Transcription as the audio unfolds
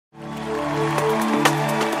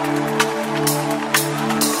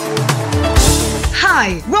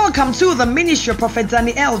Hi, welcome to the ministry of Prophet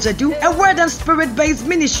Daniel Jedu, a word and spirit-based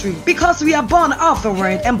ministry, because we are born of the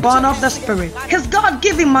word and born of the spirit. His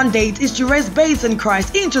God-given mandate is to raise babes in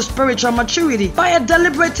Christ into spiritual maturity by a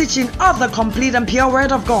deliberate teaching of the complete and pure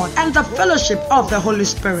word of God and the fellowship of the Holy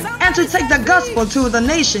Spirit, and to take the gospel to the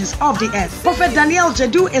nations of the earth. Prophet Daniel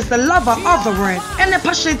Jedu is the lover of the word and a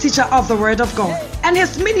passionate teacher of the word of God, and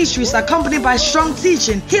his ministry is accompanied by strong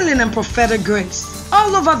teaching, healing, and prophetic grace.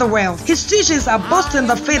 All over the world, his teachings are boosting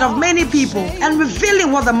the faith of many people and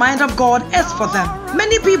revealing what the mind of God is for them.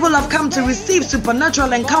 Many people have come to receive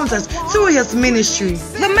supernatural encounters through his ministry.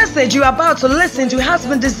 The message you are about to listen to has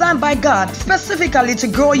been designed by God specifically to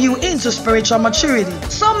grow you into spiritual maturity.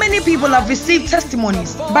 So many people have received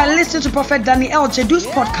testimonies by listening to Prophet Daniel Jedu's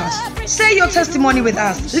podcast. Share your testimony with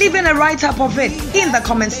us, leaving a write-up of it in the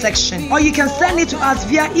comment section, or you can send it to us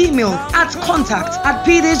via email at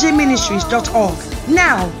contact@pdgministries.org.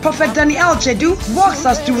 Now, Prophet Daniel Jedu walks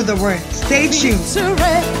us through the word. Stay tuned.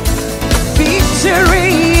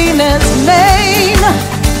 Victory in his name.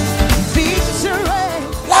 Victory.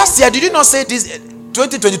 Last year, did you not say this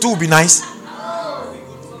 2022 will be nice?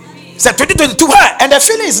 Said 2022, and the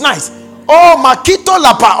feeling is nice. Oh, Makito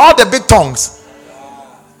Lapa, all the big tongues.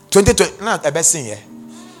 2020, not the best thing here.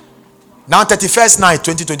 Now 31st night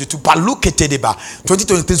 2022, but look at it,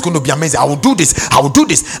 2023 is going to be amazing. I will do this, I will do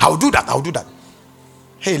this, I will do that, I will do that.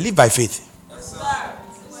 Hey, live by faith.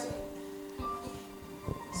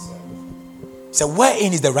 So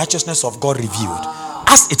wherein is the righteousness of God revealed?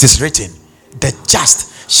 As it is written, the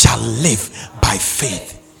just shall live by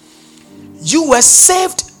faith. You were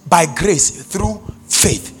saved by grace through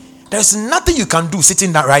faith. There's nothing you can do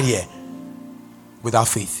sitting down right here without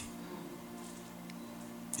faith.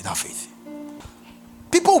 Without faith.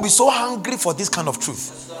 People will be so hungry for this kind of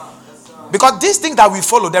truth. Because these things that we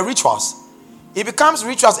follow, the rituals, it becomes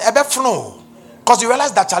rituals because you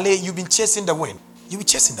realize that Charlie, you've been chasing the wind. You'll be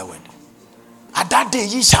chasing the wind. At that day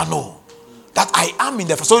ye shall know that I am in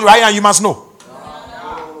the first. So right now you must know.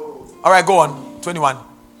 Alright, go on. 21.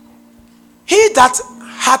 He that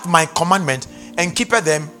hath my commandment and keepeth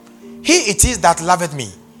them, he it is that loveth me.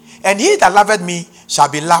 And he that loveth me shall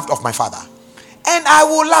be loved of my Father. And I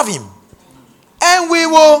will love him. And we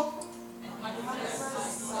will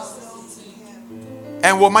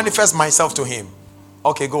manifest myself to him.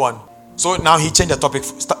 Okay, go on. So now he changed the topic.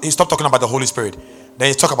 He stopped talking about the Holy Spirit. Then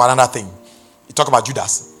he talked about another thing. He talked about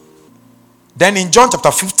Judas. Then in John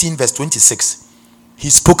chapter 15 verse 26, he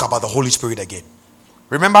spoke about the Holy Spirit again.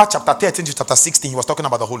 Remember chapter 13 to chapter 16, he was talking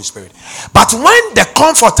about the Holy Spirit. But when the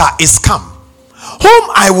Comforter is come, whom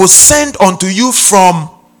I will send unto you from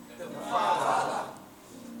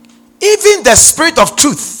even the Spirit of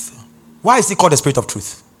truth. Why is he called the Spirit of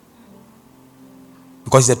truth?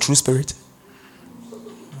 Because he's a true spirit.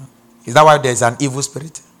 Is that why there's an evil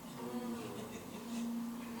spirit?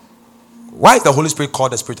 Why is the Holy Spirit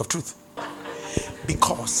called the Spirit of truth?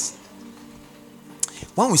 Because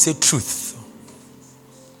when we say truth,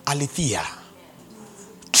 aletheia,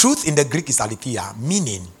 truth in the Greek is aletheia,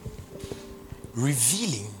 meaning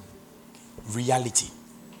revealing reality.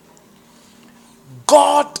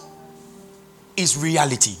 God is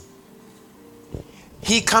reality.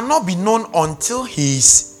 He cannot be known until he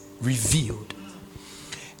is revealed.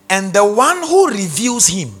 And the one who reveals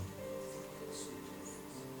him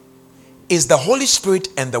is the Holy Spirit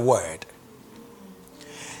and the Word.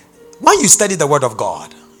 When you study the Word of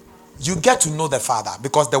God, you get to know the Father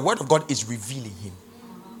because the Word of God is revealing him.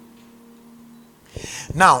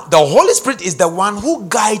 Now, the Holy Spirit is the one who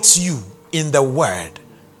guides you in the Word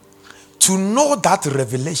to know that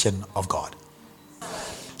revelation of God.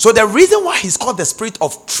 So the reason why he's called the Spirit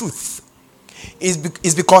of truth is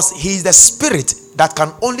because he is the Spirit that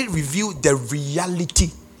can only reveal the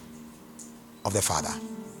reality of the Father.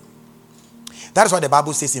 That is why the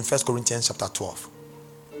Bible says in 1 Corinthians chapter 12.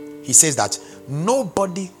 He says that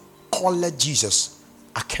nobody called Jesus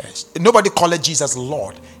accursed. Nobody called Jesus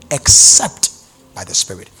Lord except by the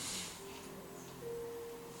Spirit.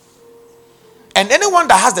 And anyone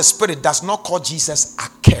that has the Spirit does not call Jesus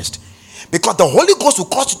accursed. Because the Holy Ghost will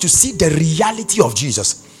cause you to see the reality of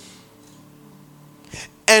Jesus.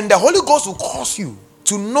 And the Holy Ghost will cause you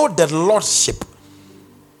to know the Lordship.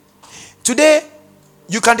 Today,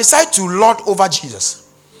 you can decide to lord over Jesus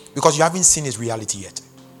because you haven't seen his reality yet.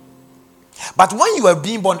 But when you were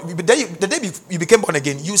being born, the day you became born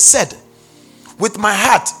again, you said, with my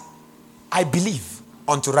heart, I believe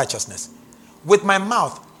unto righteousness. With my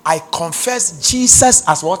mouth, I confess Jesus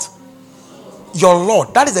as what? Your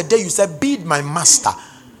Lord. That is the day you said, be my master.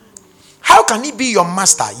 How can he be your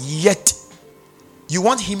master yet you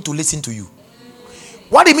want him to listen to you?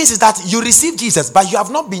 What it means is that you receive Jesus, but you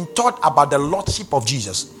have not been taught about the lordship of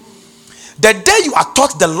Jesus. The day you are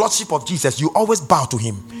taught the lordship of Jesus, you always bow to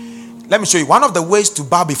him. Let me show you. One of the ways to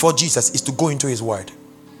bow before Jesus is to go into his word.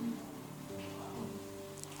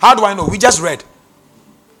 How do I know? We just read.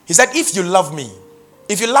 He said, if you love me,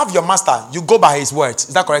 if you love your master, you go by his words.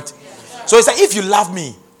 Is that correct? Yes. So he said, if you love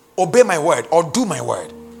me, obey my word or do my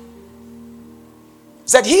word. He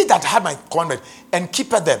said, he that had my commandment and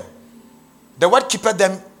keepeth them. The word keepeth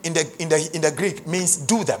them in the Greek means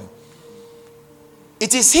do them.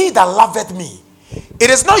 It is he that loveth me. It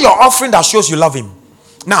is not your offering that shows you love him.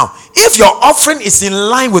 Now, if your offering is in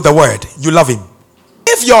line with the word, you love him.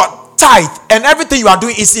 If your tithe and everything you are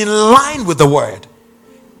doing is in line with the word,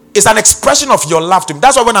 it's an expression of your love to him.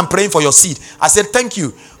 That's why when I'm praying for your seed, I said thank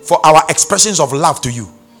you for our expressions of love to you.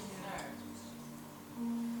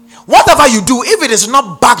 Whatever you do, if it is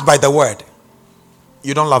not backed by the word,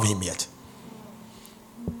 you don't love him yet.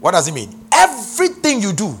 What does it mean? Everything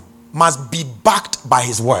you do must be backed by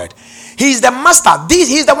his word. He is the master.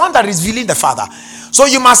 He's the one that is revealing the Father. So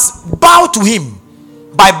you must bow to him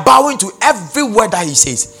by bowing to every word that he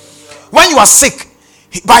says. When you are sick,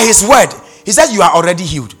 by his word, he says you are already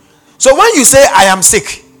healed. So when you say I am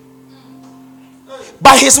sick,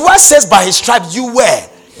 by his word says by his stripes you were.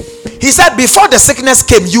 He said before the sickness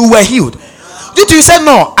came, you were healed. Did you say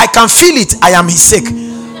no? I can feel it. I am sick.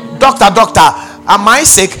 Doctor, am I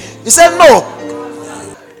sick? He said no.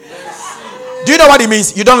 Do you know what it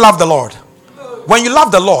means? You don't love the Lord. When you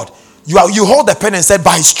love the Lord, you hold the pen and said,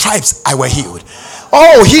 by his stripes I were healed.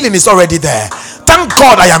 Oh, healing is already there. Thank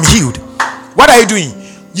God I am healed. What are you doing?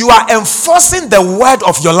 You are enforcing the word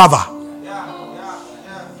of your lover.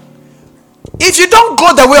 If you don't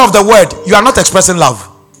go the way of the word, you are not expressing love.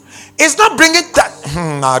 It's not bringing that.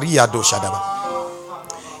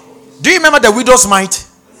 Do you remember the widow's mite?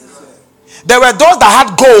 There were those that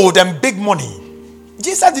had gold and big money.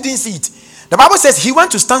 Jesus didn't see it. The Bible says he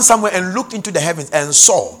went to stand somewhere and looked into the heavens and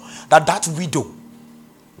saw that widow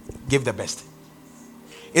gave the best.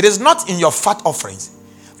 It is not in your fat offerings.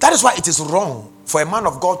 That is why it is wrong for a man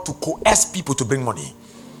of God to coerce people to bring money.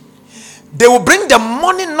 They will bring the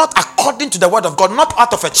money not according to the word of God, not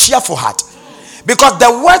out of a cheerful heart. Because the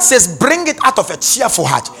word says bring it out of a cheerful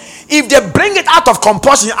heart. If they bring it out of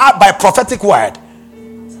compulsion, out by prophetic word,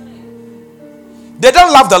 they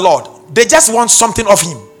don't love the Lord. They just want something of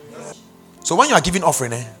him. So when you are giving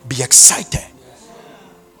offering, be excited.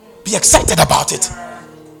 Be excited about it.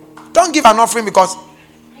 Don't give an offering because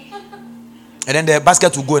and then the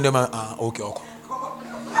basket will go in them. Okay.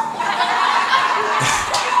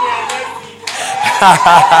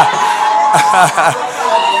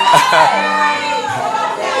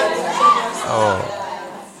 Oh.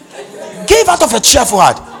 Give out of a cheerful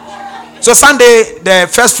heart. So Sunday, the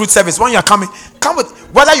first fruit service, when you are coming, come with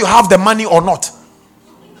whether you have the money or not.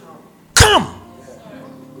 Come.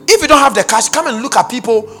 If you don't have the cash, come and look at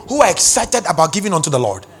people who are excited about giving unto the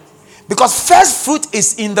Lord. Because first fruit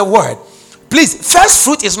is in the word. Please, first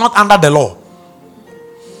fruit is not under the law.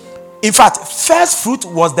 In fact, first fruit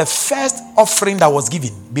was the first offering that was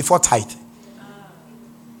given before tithe.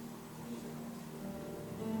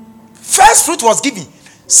 First fruit was given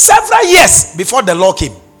several years before the law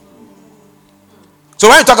came. So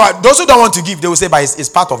when you talk about those who don't want to give, they will say, but it's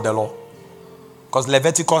part of the law. Because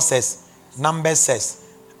Leviticus says, Numbers says.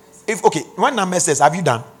 When Numbers says, have you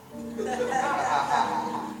done?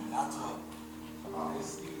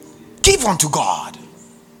 Give unto God.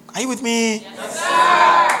 Are you with me? Yes,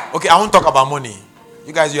 sir. Okay, I won't talk about money.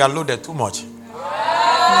 You guys, you are loaded too much.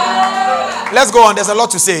 Let's go on. There's a lot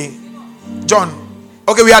to say. John.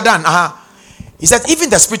 Okay, we are done. He said, even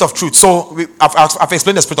the spirit of truth. So I've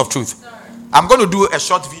explained the spirit of truth. I'm going to do a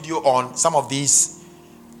short video on some of these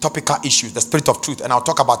topical issues, the spirit of truth, and I'll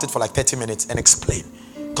talk about it for like 30 minutes and explain.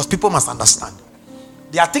 Because people must understand.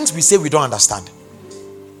 There are things we say we don't understand.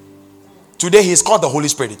 Today he is called the Holy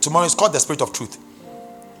Spirit. Tomorrow he's called the Spirit of Truth.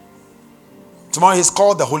 Tomorrow he's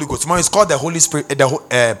called the Holy Ghost. Tomorrow he's called the Holy Spirit,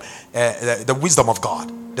 the wisdom of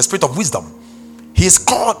God, the Spirit of wisdom. He is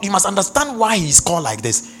called. You must understand why he is called like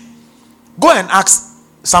this. Go and ask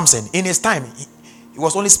Samson. In his time, it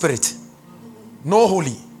was only spirit, no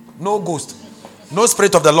holy, no ghost, no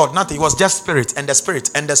spirit of the Lord, nothing. It was just spirit and the spirit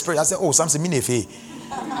and the spirit. I said, oh, Samson,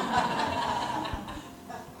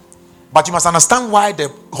 but you must understand why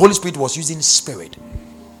the Holy Spirit was using spirit.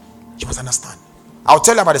 You must understand. I'll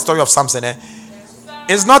tell you about the story of Samson.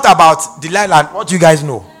 It's not about Delilah. What do you guys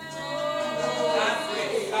know?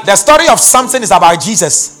 The story of Samson is about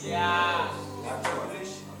Jesus.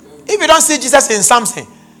 If you don't see Jesus in Samson,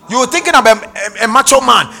 you're thinking of a macho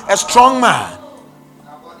man, a strong man.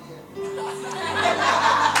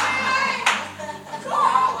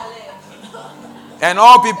 And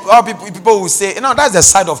all people will say, that's the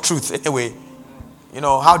side of truth anyway.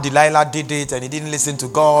 How Delilah did it and he didn't listen to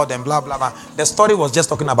God and blah, blah, blah. The story was just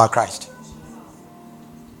talking about Christ.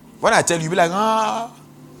 When I tell you, you'll be like,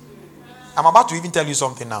 I'm about to even tell you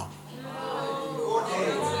something now.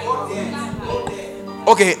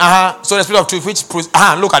 Okay, so the spirit of truth, which,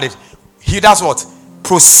 look at it. He does what?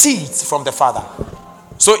 Proceeds from the Father.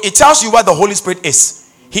 So it tells you what the Holy Spirit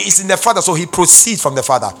is. He is in the Father, so he proceeds from the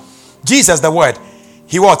Father. Jesus, the Word,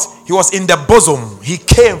 he what? He was in the bosom. He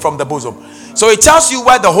came from the bosom. So it tells you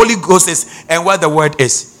where the Holy Ghost is and where the Word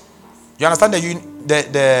is. You understand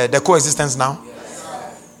the coexistence now?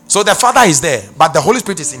 So the Father is there, but the Holy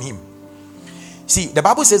Spirit is in him. See, the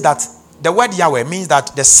Bible says that the word Yahweh means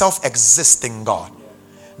that the self-existing God.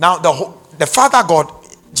 Now, the Father God,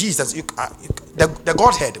 Jesus, the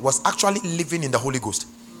Godhead was actually living in the Holy Ghost.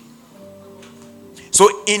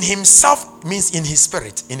 So in himself means in his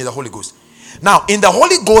spirit, in the Holy Ghost. Now, in the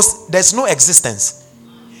Holy Ghost, there's no existence.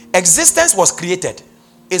 Existence was created.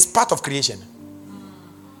 It's part of creation.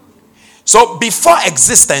 So before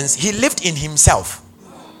existence, he lived in himself.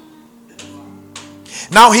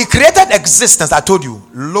 Now he created existence, I told you,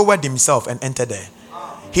 lowered himself and entered there.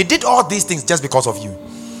 He did all these things just because of you.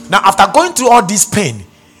 Now after going through all this pain,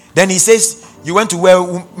 then he says, you went to wear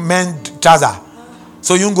men's trouser,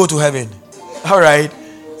 so you won't go to heaven. Alright.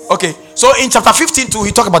 Okay. So in chapter 15 too,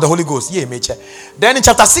 he talked about the Holy Ghost. Yeah, Meche. Then in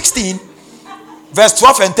chapter 16, verse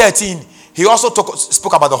 12 and 13, he also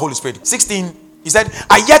spoke about the Holy Spirit. 16, he said,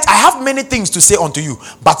 yet I have many things to say unto you,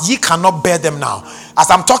 but ye cannot bear them now. As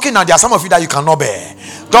I'm talking now, there are some of you that you cannot bear.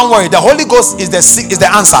 Don't worry, the Holy Ghost is the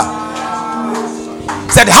answer.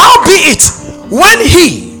 He said, how be it when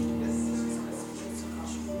he...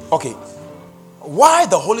 Okay. Why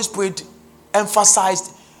the Holy Spirit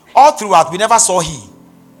emphasized all throughout, we never saw he.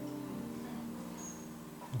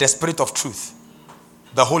 The Spirit of truth.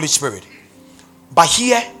 The Holy Spirit. But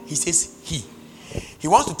here, he says he. He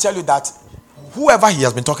wants to tell you that whoever he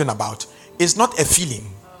has been talking about is not a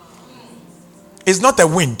feeling. It's not a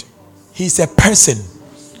wind. He's a person.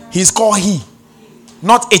 He's called he.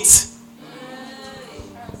 Not it.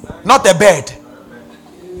 Not a bird.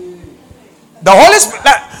 The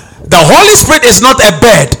Holy Spirit is not a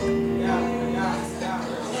bird.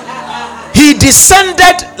 He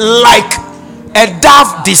descended like a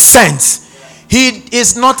dove descends. He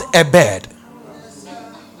is not a bird.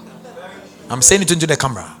 I'm saying it into the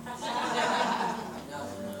camera.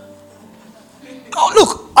 Oh,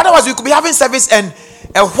 look. Otherwise, we could be having service and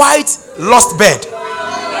a white lost bird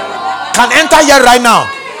can enter here right now.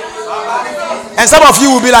 And some of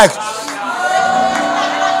you will be like...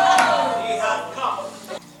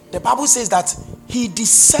 The Bible says that he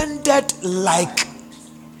descended like...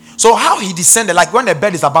 So how he descended, like when a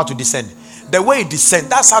bird is about to descend, the way he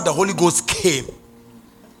descended, that's how the Holy Ghost came.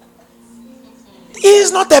 He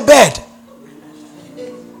is not a bird.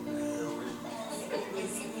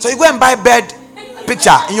 So you go and buy a bird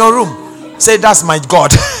picture in your room. Say, that's my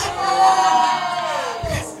God.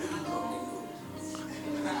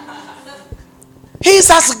 He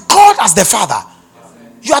is as God as the Father.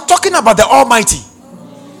 You are talking about the Almighty.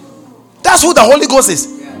 That's who the Holy Ghost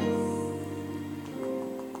is.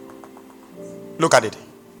 Look at it.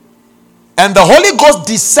 And the Holy Ghost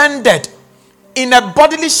descended in a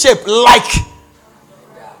bodily shape like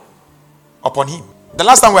upon him. The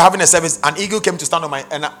last time we were having a service, an eagle came to stand on my...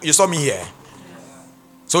 And you saw me here.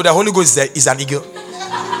 So the Holy Ghost is an eagle.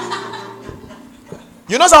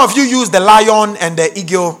 You know, some of you use the lion and the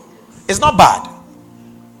eagle. It's not bad.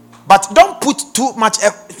 But don't put too much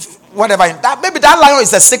whatever in that. Maybe that lion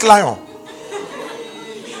is a sick lion.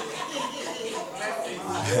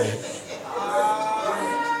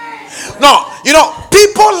 No, you know,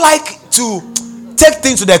 people like to take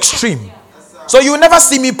things to the extreme. So you will never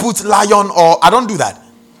see me put lion, or I don't do that.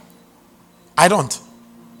 I don't.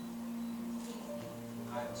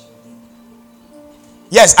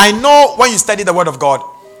 Yes, I know when you study the Word of God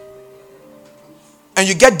and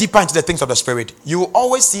you get deeper into the things of the Spirit, you will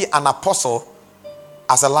always see an apostle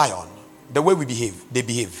as a lion. The way they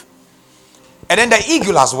behave. And then the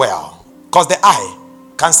eagle as well. Because the eye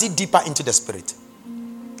can see deeper into the Spirit.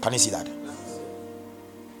 Can you see that?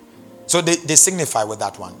 So they signify with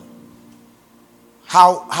that one.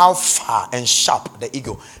 How far and sharp the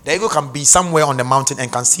eagle. The eagle can be somewhere on the mountain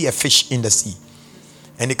and can see a fish in the sea.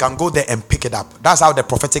 And he can go there and pick it up. That's how the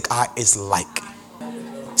prophetic eye is like.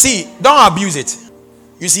 See, don't abuse it.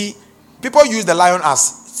 You see, people use the lion as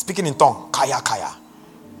speaking in tongue. Kaya, kaya.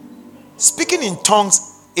 Speaking in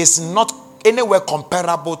tongues is not anywhere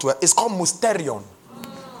comparable to it. It's called musterion.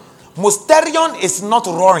 Musterion is not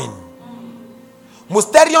roaring.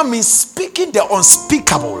 Mysterion means speaking the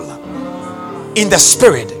unspeakable in the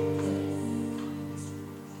spirit.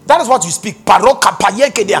 That is what you speak.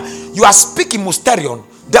 You are speaking mysterion,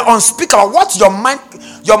 the unspeakable. What your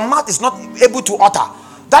mouth is not able to utter.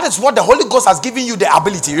 That is what the Holy Ghost has given you the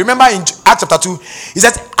ability. Remember in Acts chapter 2, he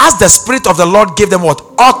said, as the Spirit of the Lord gave them what?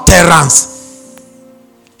 Utterance.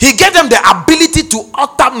 He gave them the ability to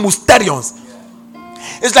utter mysterions.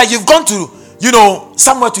 It's like you've gone to,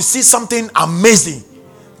 somewhere to see something amazing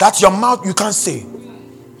that your mouth you can't say.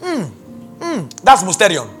 That's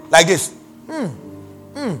mysterion. Like this.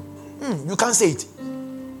 You can't say it.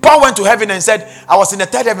 Paul went to heaven and said, I was in the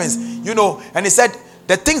third heavens, and he said,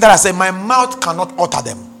 the things that I say, my mouth cannot utter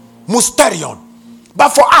them. Mysterion. But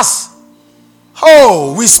for us,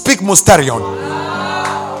 we speak mysterion.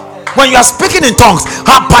 When you are speaking in tongues,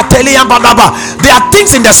 there are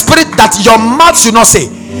things in the spirit that your mouth should not say.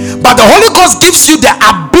 But the Holy Ghost gives you the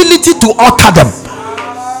ability to utter them.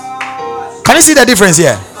 Can you see the difference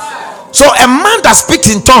here? So a man that speaks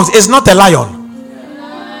in tongues is not a lion.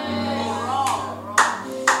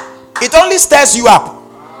 It only stirs you up.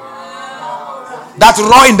 That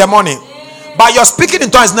roar in the morning. But your speaking in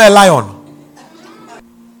tongues is not a lion.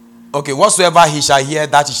 Okay, whatsoever he shall hear,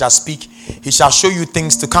 that he shall speak, he shall show you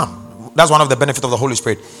things to come. That's one of the benefits of the Holy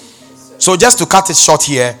Spirit. So just to cut it short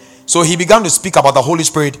here, so he began to speak about the Holy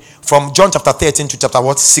Spirit from John chapter 13 to chapter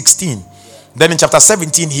 16. Then in chapter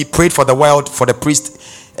 17, he prayed for the world, for the priest,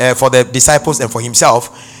 for the disciples, and for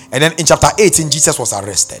himself. And then in chapter 18, Jesus was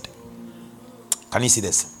arrested. Can you see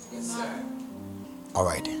this? Yes, sir. All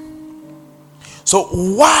right. So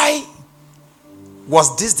why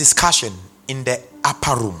was this discussion in the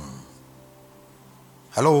upper room?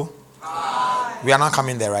 Hello? Hi. We are not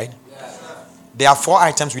coming there, right? Yes, sir. There are 4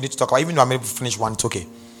 items we need to talk about. Even though I'm able to finish one, it's okay.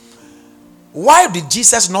 Why did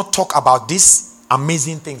Jesus not talk about these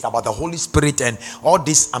amazing things, about the Holy Spirit and all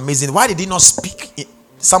this amazing? Why did he not speak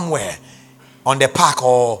somewhere on the park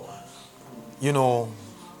or,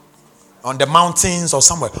 on the mountains or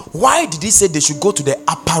somewhere? Why did he say they should go to the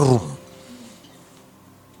upper room?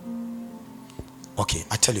 Okay,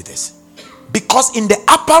 I tell you this. Because in the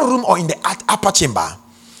upper room or in the upper chamber,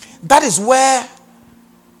 that is where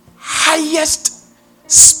highest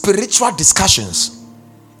spiritual discussions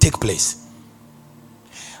take place.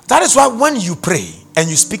 That is why when you pray and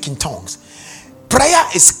you speak in tongues, prayer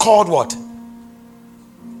is called what?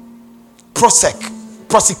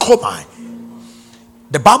 Prosikomai.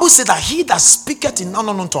 The Bible says that he that speaketh in an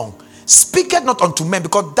unknown tongue speaketh not unto men,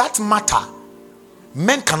 because that matter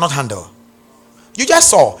men cannot handle. You just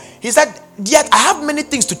saw. He said, yet I have many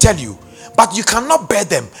things to tell you, but you cannot bear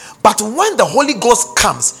them. But when the Holy Ghost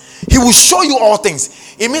comes, he will show you all things.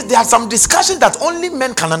 It means there are some discussions that only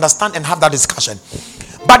men can understand and have that discussion.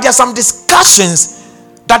 But there are some discussions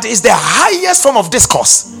that is the highest form of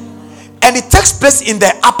discourse. And it takes place in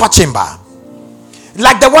the upper chamber.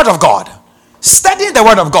 Like the word of God. Studying the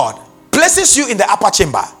word of God places you in the upper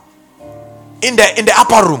chamber. In the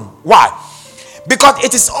upper room. Why? Because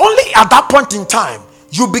it is only at that point in time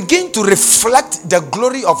you begin to reflect the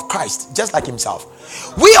glory of Christ, just like himself.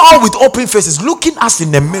 We all with open faces looking us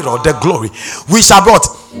in the mirror, the glory. We shall not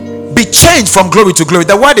be changed from glory to glory.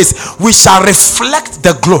 The word is we shall reflect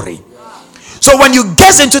the glory. So when you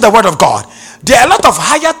gaze into the word of God, there are a lot of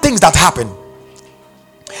higher things that happen.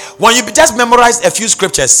 When you just memorize a few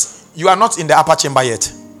scriptures, you are not in the upper chamber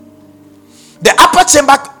yet. The upper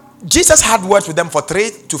chamber, Jesus had words with them for 3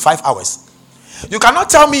 to 5 hours. You cannot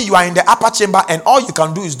tell me you are in the upper chamber and all you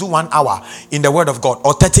can do is do 1 hour in the word of God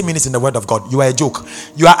or 30 minutes in the word of God. You are a joke.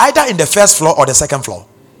 You are either in the first floor or the second floor.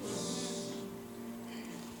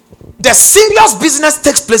 The serious business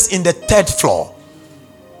takes place in the 3rd floor.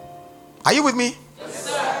 Are you with me? Yes,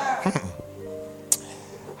 sir.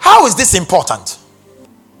 How is this important?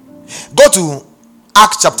 Go to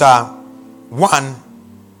Acts chapter 1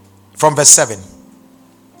 from verse 7.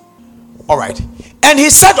 All right. And he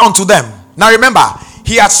said unto them, now remember,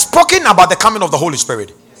 he had spoken about the coming of the Holy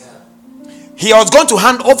Spirit. He was going to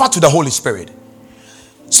hand over to the Holy Spirit.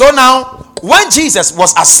 So now, when Jesus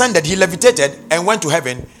was ascended, he levitated and went to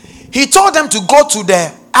heaven. He told them to go to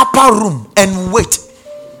the upper room and wait.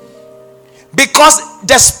 Because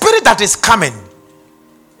the Spirit that is coming,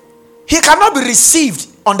 he cannot be received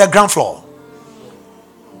on the ground floor.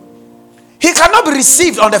 He cannot be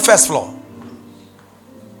received on the first floor.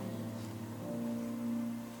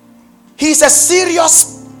 He is a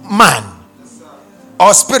serious man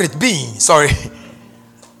or spirit being, sorry.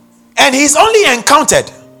 And he's only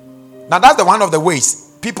encountered. Now that's the one of the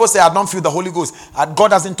ways people say I don't feel the Holy Ghost, God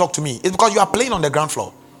doesn't talk to me. It's because you are playing on the ground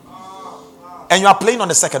floor and you are playing on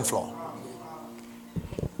the second floor.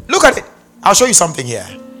 Look at it. I'll show you something here.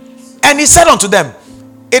 And he said unto them,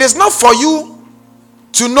 it is not for you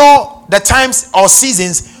to know the times or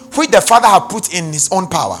seasons which the Father hath put in his own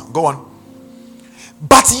power. Go on.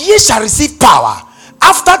 But ye shall receive power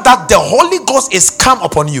after that the Holy Ghost is come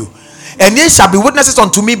upon you. And ye shall be witnesses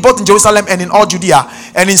unto me both in Jerusalem and in all Judea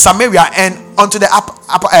and in Samaria and unto the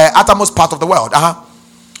uttermost part of the world.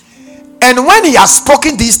 And when he had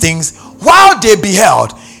spoken these things, while they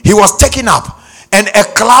beheld, he was taken up, and a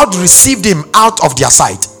cloud received him out of their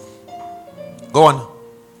sight. Go on.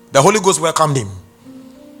 The Holy Ghost welcomed him.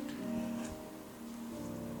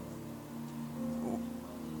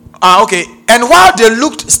 Okay. And while they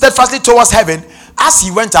looked steadfastly towards heaven, as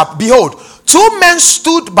he went up, behold, two men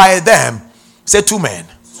stood by them. Say two men.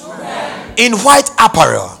 In white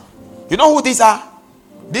apparel. You know who these are?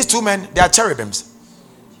 These two men, they are cherubims.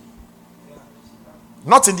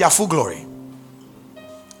 Not in their full glory.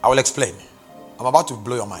 I will explain. I'm about to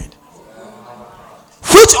blow your mind.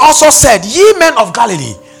 Which also said, ye men of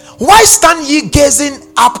Galilee, why stand ye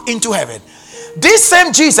gazing up into heaven? This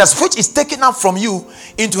same Jesus which is taken up from you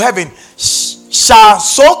into heaven shall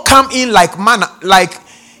so come in like manner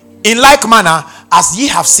as ye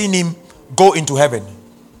have seen him go into heaven.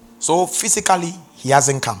 So physically he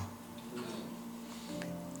hasn't come.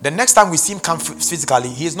 The next time we see him come physically,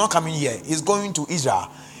 he is not coming here. He's going to Israel.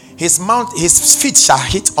 His feet shall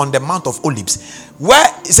hit on the Mount of Olives. Where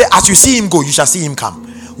he said, as you see him go, you shall see him come.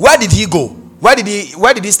 Where did he go? Where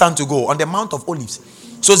did he stand to go? On the Mount of Olives.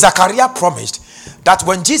 So Zechariah promised that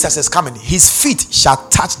when Jesus is coming, his feet shall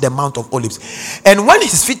touch the Mount of Olives. And when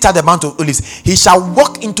his feet touch the Mount of Olives, he shall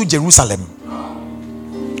walk into Jerusalem.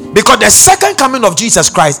 Because the second coming of Jesus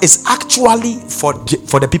Christ is actually for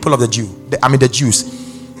the people of the Jews.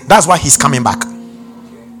 That's why he's coming back.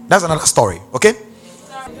 That's another story. Okay?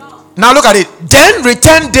 Now look at it. Then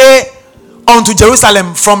returned they unto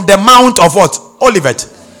Jerusalem from the Mount of what? Olivet,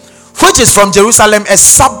 which is from Jerusalem a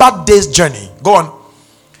Sabbath day's journey. Go on.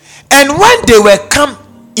 And when they were come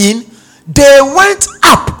in, they went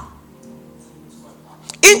up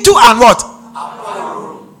into an what?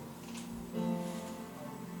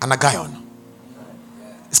 Anagion.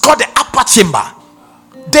 It's called the upper chamber.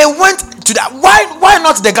 They went to that. Why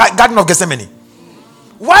not the Garden of Gethsemane?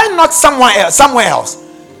 Why not somewhere else?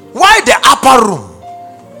 Why the upper room?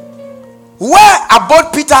 Where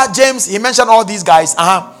about Peter, James, he mentioned all these guys.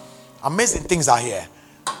 Amazing things are here.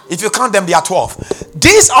 If you count them, they are 12.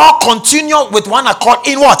 These all continue with one accord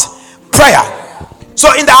in what? Prayer.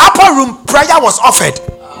 So in the upper room, prayer was offered.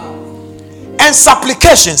 And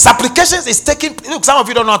supplication. Supplications is taking. Look, some of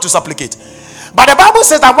you don't know how to supplicate. But the Bible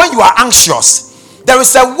says that when you are anxious, there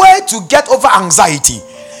is a way to get over anxiety.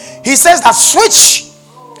 He says that switch.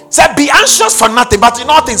 Said be anxious for nothing, but in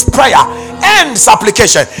all things prayer and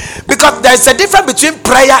supplication. Because there is a difference between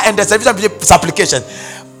prayer and there's a difference between supplication.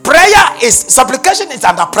 Supplication is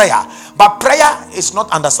under prayer, but prayer is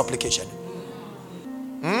not under supplication.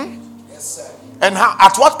 Yes, sir. And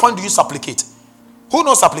at what point do you supplicate? Who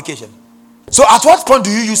knows supplication? So at what point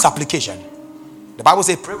do you use supplication? The Bible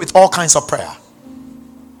says pray with all kinds of prayer.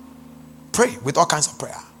 Pray with all kinds of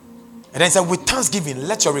prayer. And then it said with thanksgiving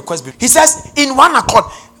let your request be. He says in one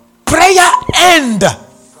accord prayer and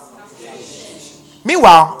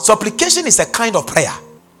meanwhile supplication is a kind of prayer,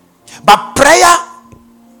 but prayer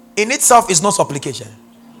in itself is not supplication.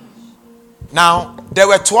 Now there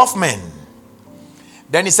were 12 men.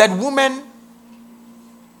 Then he said women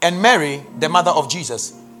and Mary the mother of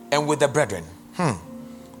Jesus and with the brethren.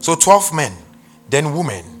 So 12 men, then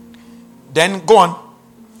women, then go on.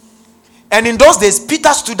 And in those days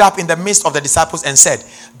Peter stood up in the midst of the disciples and said,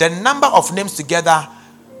 the number of names together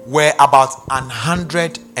were about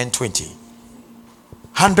 120.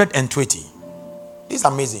 120. This is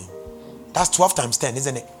amazing. That's 12 times 10,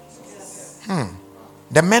 isn't it?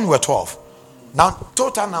 The men were 12. Now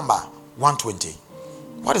total number 120.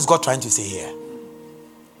 What is God trying to say here?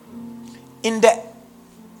 In the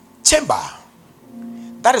chamber,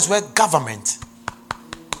 that is where government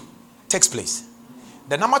takes place.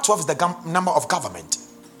 The number 12 is the number of government.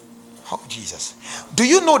 Oh, Jesus. Do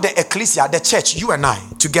you know the ecclesia, the church, you and I,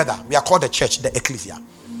 together, we are called the church, the ecclesia.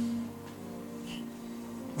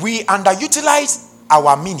 We underutilize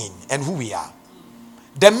our meaning and who we are.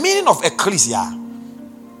 The meaning of ecclesia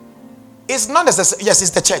is not necessarily, yes,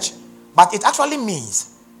 it's the church, but it actually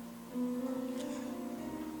means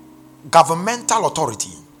governmental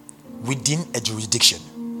authority within a jurisdiction.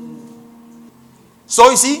 So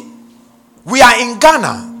you see, we are in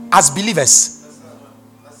Ghana as believers.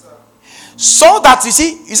 So that you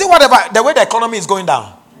see whatever the way the economy is going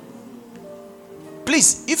down.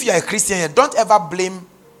 Please, if you are a Christian, don't ever blame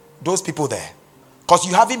those people there. Because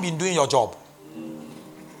you haven't been doing your job.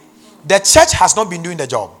 The church has not been doing the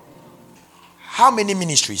job. How many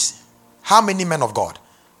ministries, how many men of God,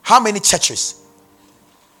 how many churches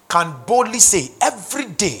can boldly say every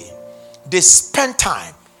day they spend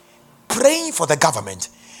time praying for the government,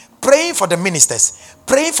 praying for the ministers,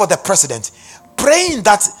 praying for the president, praying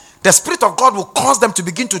that the Spirit of God will cause them to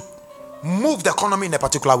begin to move the economy in a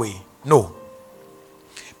particular way? No.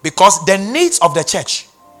 Because the needs of the church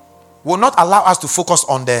will not allow us to focus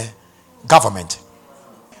on the government.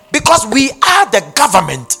 Because we are the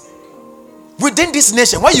government within this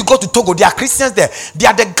nation. When you go to Togo, there are Christians there. They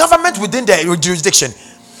are the government within their jurisdiction.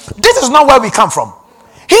 This is not where we come from.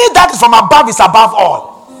 He that is from above is above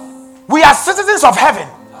all. We are citizens of heaven.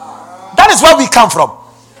 That is where we come from.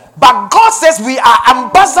 But God says we are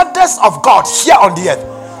ambassadors of God here on the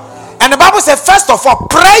earth. And the Bible says, first of all,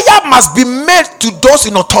 prayer must be made to those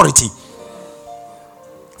in authority.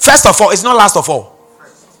 First of all, it's not last of all.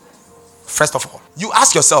 First of all, you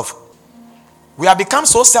ask yourself, we have become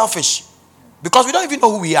so selfish because we don't even know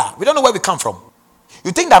who we are. We don't know where we come from. You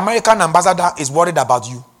think the American ambassador is worried about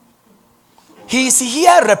you? He is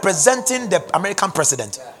here representing the American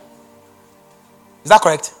president. Is that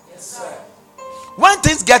correct? Yes, sir. When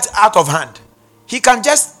things get out of hand, he can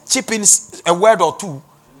just chip in a word or two.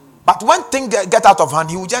 But when things get out of hand,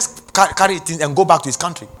 he will just carry it in and go back to his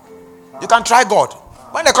country. You can try God.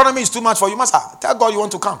 When the economy is too much for you, must tell God you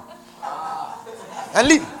want to come and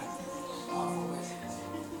leave.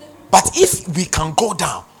 But if we can go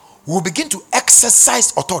down, we will begin to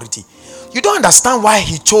exercise authority. You don't understand why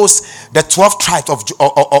he chose the 12 tribes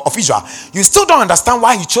of Israel. You still don't understand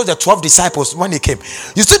why he chose the 12 disciples when he came.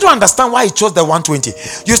 You still don't understand why he chose the 120.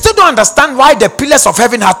 You still don't understand why the pillars of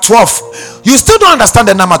heaven had 12. You still don't understand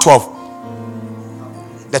the number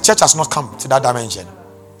 12. The church has not come to that dimension.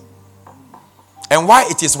 And why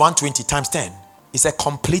it is 120 times 10 is a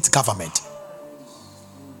complete government.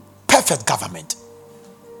 Perfect government.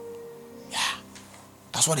 Yeah.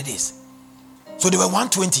 That's what it is. So they were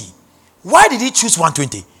 120. Why did he choose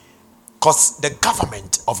 120? Because the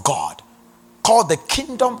government of God, called the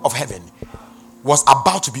kingdom of heaven, was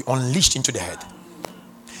about to be unleashed into the earth.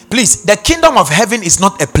 Please, the kingdom of heaven is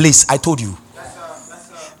not a place, I told you.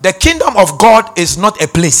 The kingdom of God is not a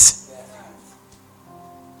place.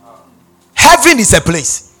 Heaven is a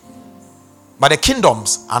place, but the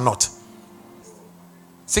kingdoms are not.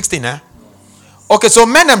 16, eh? Okay, so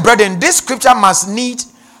men and brethren, this scripture must need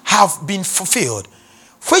have been fulfilled,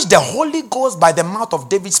 which the Holy Ghost by the mouth of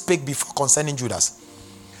David spake before concerning Judas,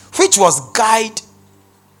 which was guide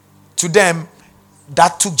to them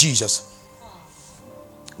that took Jesus.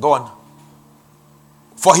 Go on.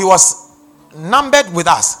 For he was numbered with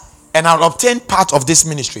us and had obtained part of this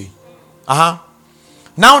ministry.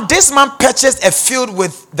 Now this man purchased a field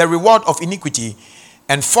with the reward of iniquity,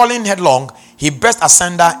 and falling headlong, he burst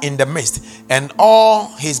asunder in the midst, and all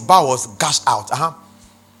his bowels gushed out.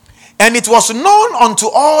 And it was known unto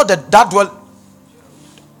all the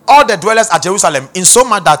dwellers at Jerusalem, in so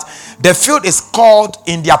much that the field is called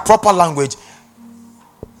in their proper language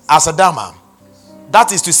Asadama.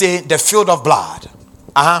 That is to say, the field of blood.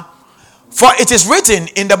 For it is written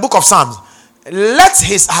in the book of Psalms, let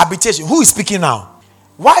his habitation. Who is speaking now?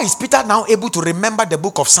 Why is Peter now able to remember the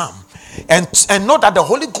book of Psalm and know that the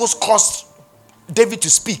Holy Ghost caused David to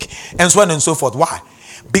speak and so on and so forth? Why?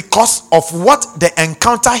 Because of what the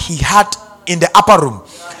encounter he had in the upper room.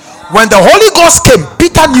 When the Holy Ghost came,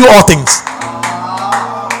 Peter knew all things.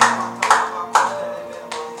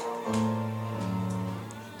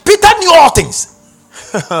 Peter knew all things.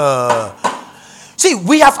 See,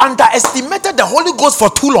 we have underestimated the Holy Ghost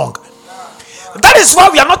for too long. That is why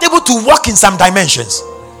we are not able to walk in some dimensions.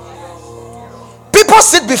 People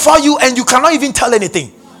sit before you and you cannot even tell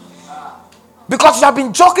anything, because you have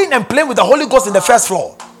been joking and playing with the Holy Ghost in the first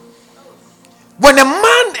floor. When a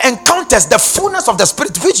man encounters the fullness of the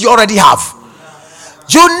Spirit, which you already have,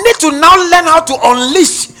 you need to now learn how to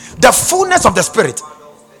unleash the fullness of the Spirit.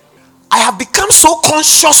 I have become so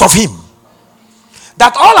conscious of him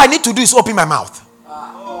that all I need to do is open my mouth.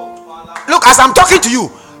 Look, as I'm talking to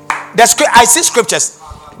you, I see scriptures.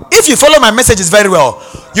 If you follow my messages very well,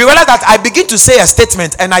 you realize that I begin to say a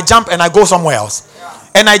statement and I jump and I go somewhere else.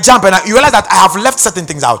 And I jump and you realize that I have left certain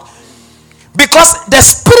things out. Because the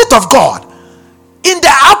Spirit of God in the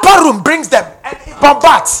upper room brings them and it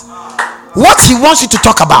bombards what he wants you to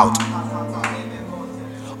talk about.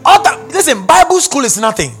 Listen, Bible school is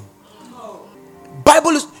nothing.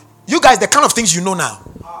 Bible is, you guys, the kind of things you know now.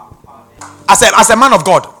 As a man of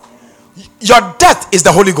God, your death is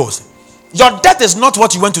the Holy Ghost. Your death is not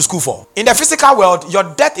what you went to school for. In the physical world, your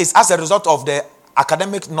death is as a result of the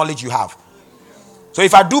academic knowledge you have. So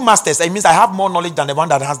if I do masters, it means I have more knowledge than the one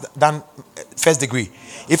that has done first degree.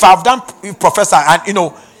 If I've done professor,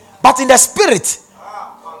 and but in the spirit,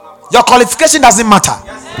 your qualification doesn't matter.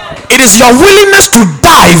 It is your willingness to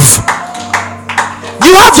dive.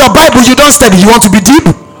 You have your Bible, you don't study. You want to be deep?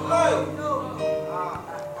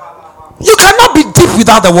 You cannot be deep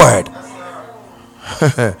without the word.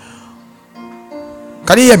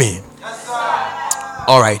 Can you hear me?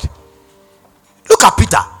 All right. Look at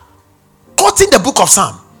Peter, quoting the book of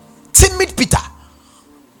Psalm. Timid Peter.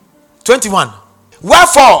 21.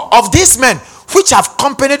 Wherefore, of these men which have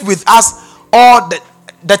companied with us all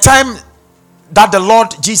the time that the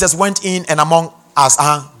Lord Jesus went in and among us,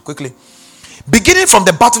 quickly, beginning from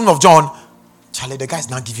the baptism of John, Charlie, the guy is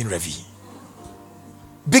now giving review.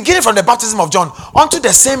 Beginning from the baptism of John unto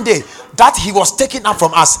the same day that he was taken up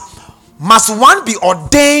from us, must one be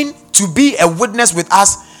ordained to be a witness with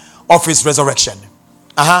us of his resurrection.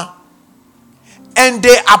 And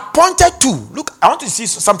they appointed two. Look, I want to see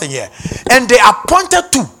something here. And they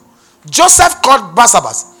appointed two. Joseph called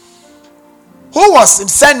Barsabbas, who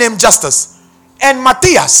was surnamed Justus, and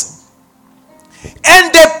Matthias.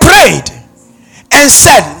 And they prayed and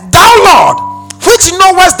said, Thou Lord, which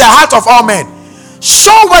knowest the heart of all men,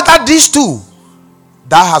 show whether these two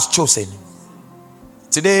thou hast chosen.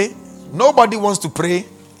 Today, nobody wants to pray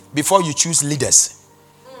before you choose leaders.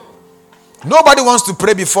 Nobody wants to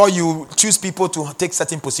pray before you choose people to take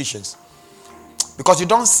certain positions, because you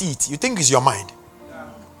don't see it. You think it's your mind.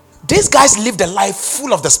 These guys lived a life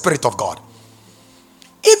full of the Spirit of God.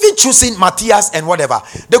 Even choosing Matthias and whatever,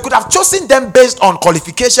 they could have chosen them based on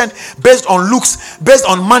qualification, based on looks, based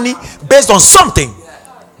on money, based on something,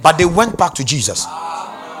 but they went back to Jesus.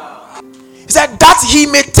 He said that he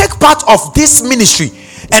may take part of this ministry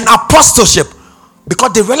and apostleship,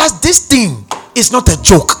 because they realized this thing is not a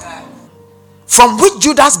joke, from which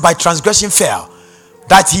Judas by transgression fell,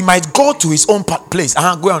 that he might go to his own place.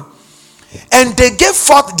 Go on. And they gave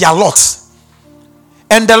forth their lots,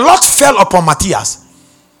 and the lot fell upon Matthias,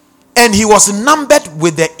 and he was numbered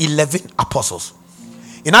with the 11 apostles.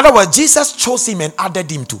 In other words, Jesus chose him and added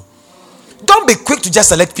him to. Don't be quick to just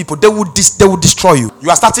select people. They will destroy you. You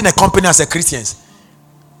are starting a company as a Christian.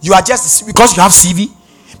 You are just, because you have CV,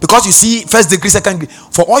 because you see first degree, second degree.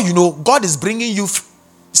 For all you know, God is bringing you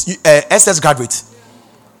SS graduates,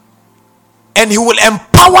 and he will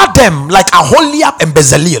empower them like Aholiab and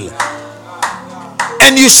Bezalel,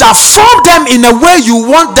 and you shall form them in a way you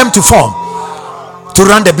want them to form to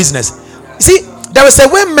run the business. See, there is a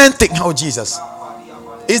way men think. Oh Jesus,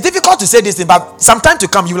 it's difficult to say this thing, but sometime to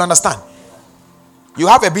come you will understand. You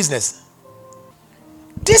have a business,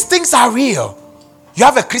 these things are real. You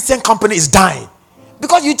have a Christian company, is dying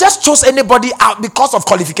because you just chose anybody out because of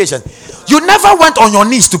qualification. You never went on your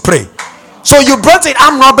knees to pray. So you brought in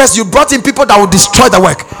armed robbers, you brought in people that will destroy the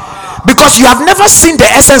work, because you have never seen the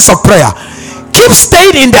essence of prayer. Keep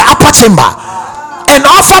staying in the upper chamber and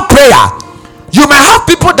offer prayer. You may have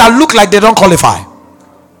people that look like they don't qualify.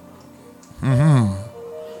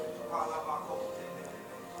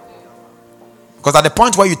 Because at the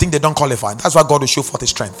point where you think they don't qualify, that's why God will show forth his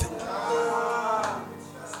strength.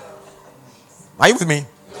 Are you with me?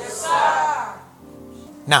 Yes, sir.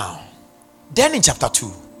 Now, then in chapter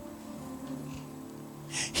 2,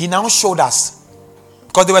 he now showed us,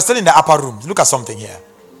 because they were still in the upper room. Look at something here.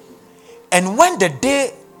 And when the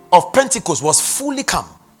day of Pentecost was fully come,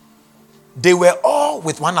 they were all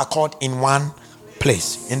with one accord in one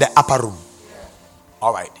place, in the upper room.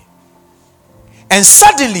 All right. And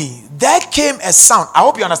suddenly there came a sound. I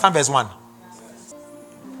hope you understand verse 1.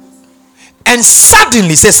 And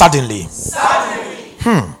suddenly, say suddenly.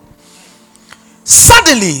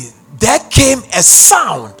 Suddenly there came a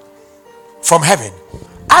sound from heaven,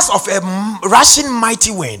 as of a rushing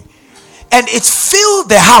mighty wind, and it filled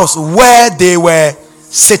the house where they were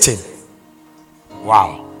sitting.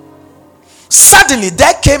 Wow. Suddenly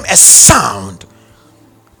there came a sound.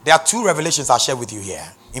 There are two revelations I'll share with you here.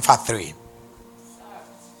 In fact, 3.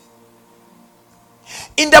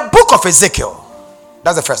 In the book of Ezekiel,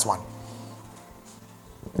 that's the first one.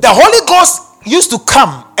 The Holy Ghost used to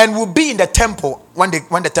come and would be in the temple when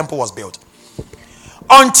the temple was built,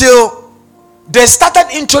 until they started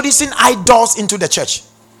introducing idols into the church.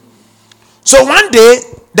 So one day,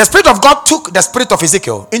 the Spirit of God took the spirit of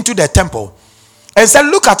Ezekiel into the temple and said,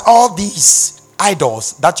 look at all these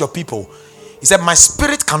idols that your people. He said, my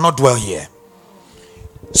spirit cannot dwell here.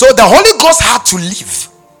 So the Holy Ghost had to leave.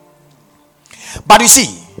 But you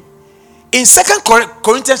see, in 2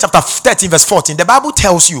 Corinthians chapter 13 verse 14, the Bible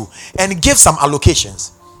tells you and gives some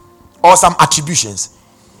allocations or some attributions.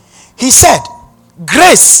 He said,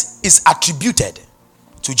 grace is attributed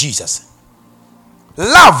to Jesus.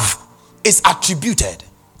 Love is attributed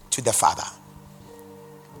to the Father.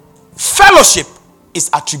 Fellowship is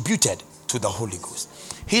attributed to the Holy Ghost.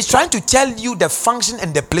 He's trying to tell you the function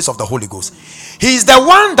and the place of the Holy Ghost. He is the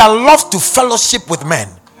one that loves to fellowship with men.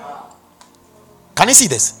 Can you see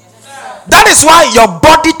this? That is why your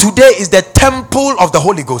body today is the temple of the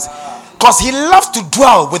Holy Ghost, because he loves to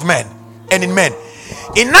dwell with men and in men.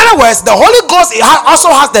 In other words, the Holy Ghost also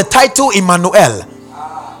has the title Emmanuel.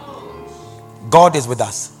 God is with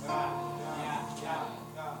us.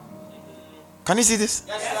 Can you see this?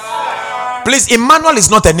 Please, Emmanuel is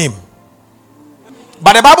not a name,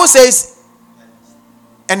 but the Bible says,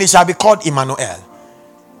 and he shall be called Emmanuel.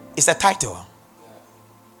 It's a title.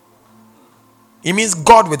 It means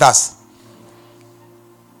God with us.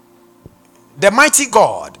 The mighty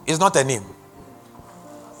God is not a name,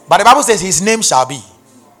 but the Bible says his name shall be.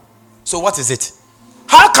 So what is it?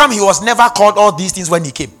 How come he was never called all these things when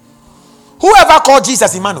he came? Whoever called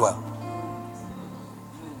Jesus Emmanuel?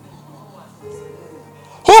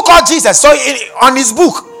 Who called Jesus? So on his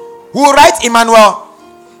book, who write Emmanuel,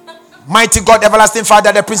 mighty God, everlasting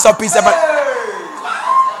Father, the Prince of Peace.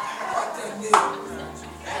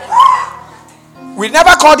 We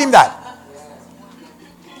never called him that.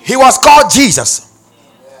 He was called Jesus.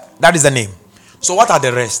 That is the name. So what are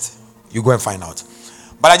the rest? You go and find out.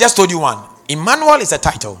 But I just told you one. Emmanuel is a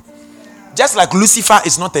title. Just like Lucifer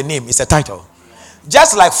is not a name, it's a title.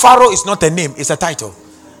 Just like Pharaoh is not a name, it's a title.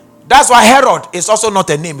 That's why Herod is also not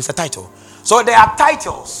a name, it's a title. So there are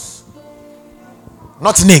titles,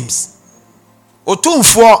 not names.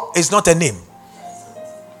 Otumfuo is not a name,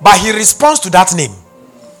 but he responds to that name.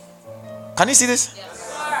 Can you see this?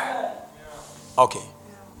 Yes, okay.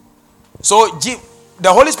 So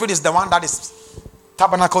the Holy Spirit is the one that is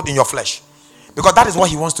tabernacled in your flesh, because that is what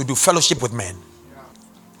he wants to do, fellowship with men.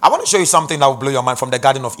 I want to show you something that will blow your mind from the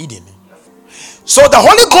Garden of Eden. So the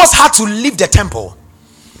Holy Ghost had to leave the temple,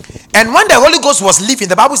 and when the Holy Ghost was leaving,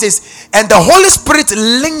 the Bible says, and the Holy Spirit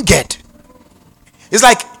lingered. It's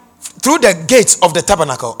like through the gates of the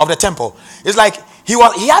tabernacle, of the temple. It's like he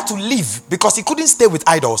had to leave because he couldn't stay with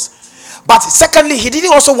idols. But secondly, he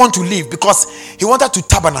didn't also want to leave because he wanted to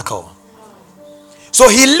tabernacle. So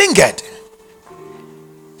he lingered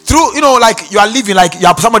through, like you are leaving, like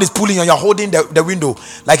somebody's pulling and you're holding the window,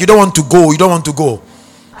 like you don't want to go.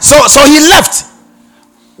 So he left.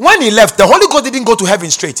 When he left, the Holy Ghost didn't go to heaven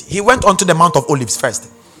straight. He went onto the Mount of Olives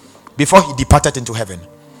first before he departed into heaven.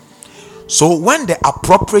 So when the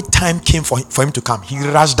appropriate time came for him to come, he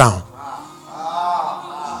rushed down.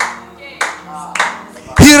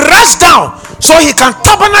 He rushed down so he can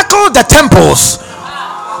tabernacle the temples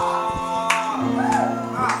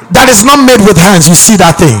that is not made with hands. You see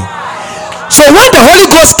that thing? So when the Holy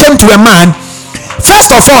Ghost came to a man,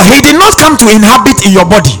 first of all, he did not come to inhabit in your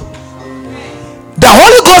body. The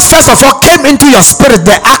Holy Ghost first of all came into your spirit,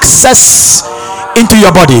 the access into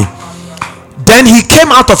your body. Then he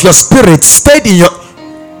came out of your spirit, stayed in your...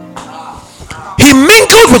 He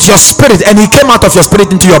mingled with your spirit and he came out of your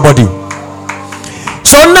spirit into your body.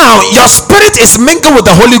 So now your spirit is mingled with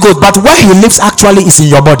the Holy Ghost, but where he lives actually is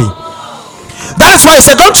in your body. That is why I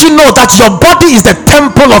said, don't you know that your body is the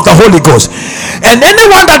temple of the Holy Ghost? And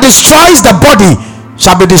anyone that destroys the body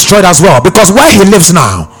shall be destroyed as well, because where he lives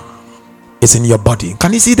now is in your body.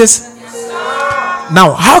 Can you see this?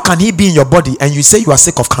 Now, how can he be in your body and you say you are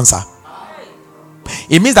sick of cancer?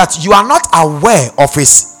 It means that you are not aware of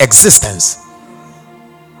his existence.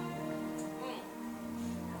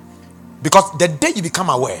 Because the day you become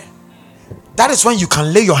aware, that is when you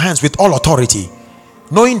can lay your hands with all authority,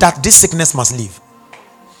 knowing that this sickness must leave.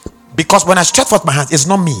 Because when I stretch forth my hands, it's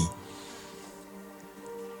not me,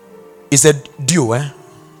 it's a duo.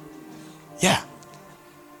 Yeah.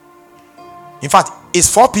 In fact,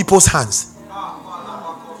 it's 4 people's hands.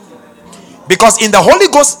 Because in the Holy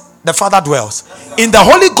Ghost the Father dwells, in the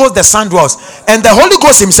Holy Ghost the Son dwells, and the Holy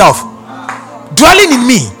Ghost himself dwelling in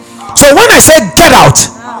me. So when I say get out,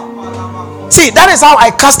 see, that is how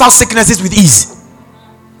I cast out sicknesses with ease.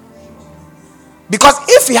 Because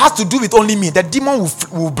if it has to do with only me, the demon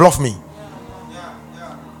will bluff me.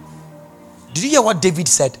 Did you hear what David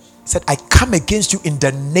said? He said, I come against you in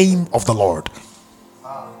the name of the Lord.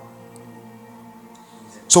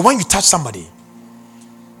 So when you touch somebody,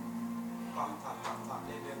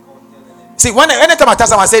 see, anytime I touch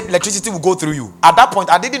someone, I said electricity will go through you. At that point,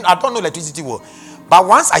 I don't know electricity will. But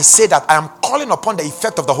once I say that, I am calling upon the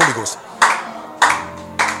effect of the Holy Ghost.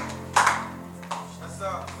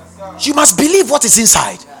 You must believe what is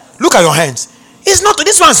inside. Look at your hands. This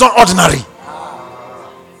one is not ordinary.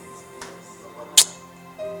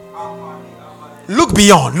 Look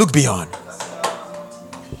beyond.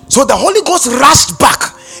 So the Holy Ghost rushed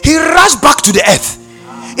back. He rushed back to the earth.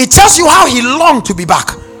 It tells you how he longed to be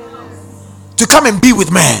back, to come and be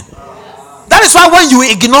with man. That is why when you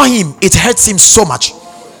ignore him, it hurts him so much,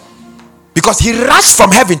 because he rushed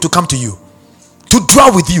from heaven to come to you, to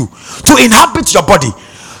dwell with you, to inhabit your body,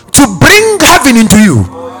 to bring heaven into you,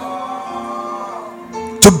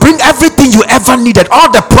 to bring everything you ever needed,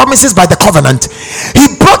 all the promises by the covenant.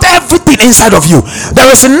 He brought everything inside of you.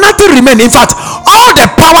 There is nothing remaining. In fact, all the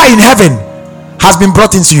power in heaven has been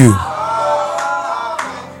brought into you.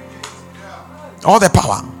 All the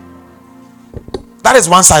power. That is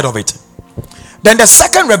one side of it. Then the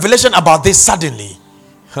second revelation about this, suddenly,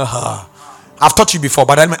 I've taught you before,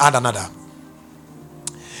 but let me add another.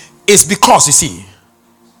 It's because, you see,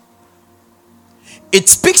 it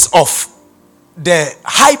speaks of the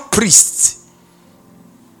high priest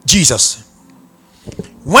Jesus,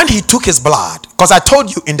 when he took his blood. Because I told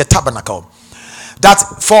you in the tabernacle that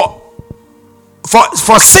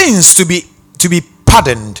for sins to be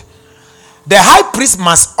pardoned, the high priest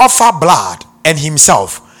must offer blood and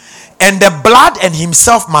himself, and the blood and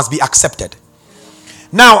himself must be accepted.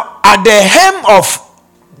 Now, at the hem of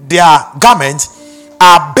their garment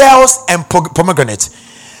are bells and pomegranates.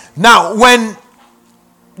 Now, when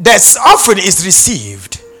the offering is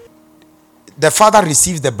received, the father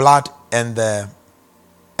receives the blood and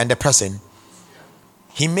the person.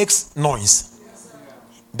 He makes noise.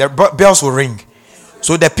 The bells will ring,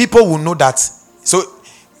 so the people will know that. So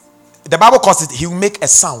the Bible calls it, he will make a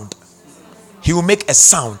sound. He will make a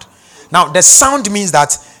sound. Now the sound means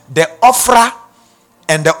that the offerer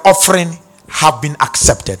and the offering have been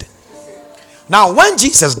accepted. Now when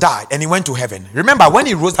Jesus died and he went to heaven, remember when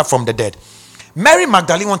he rose up from the dead, Mary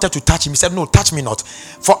Magdalene wanted to touch him. He said, no, touch me not,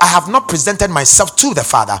 for I have not presented myself to the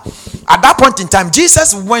Father. At that point in time,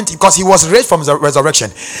 Jesus went, because he was raised from the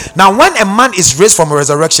resurrection. Now when a man is raised from a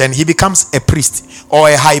resurrection, he becomes a priest or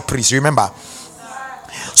a high priest. Remember?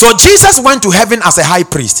 So Jesus went to heaven as a high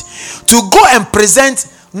priest to go and present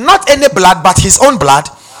not any blood but his own blood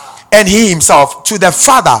and he himself to the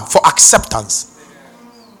Father for acceptance.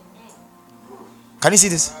 Can you see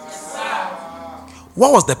this?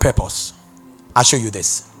 What was the purpose? I'll show you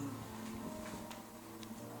this.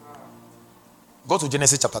 Go to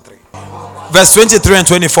Genesis chapter 3, verse 23 and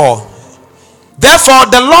 24. Therefore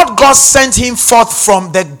the Lord God sent him forth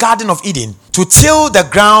from the Garden of Eden to till the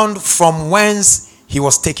ground from whence he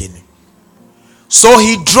was taken. So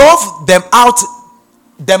he drove them out,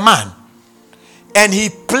 the man, and he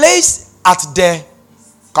placed at the...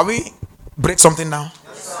 Can we break something now?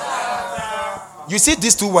 You see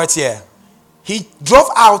these two words here. He drove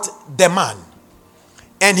out the man,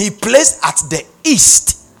 and he placed at the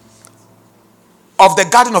east of the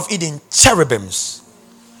Garden of Eden cherubims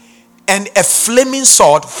and a flaming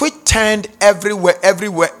sword which turned every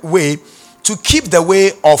way to keep the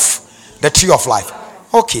way of the tree of life.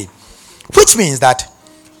 Okay, which means that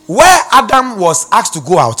where Adam was asked to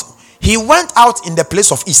go out, he went out in the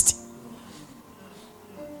place of east.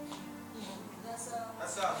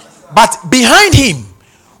 But behind him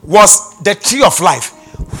was the tree of life,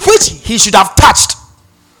 which he should have touched.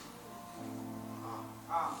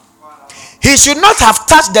 He should not have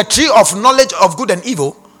touched the tree of knowledge of good and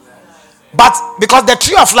evil, but because the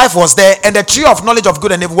tree of life was there and the tree of knowledge of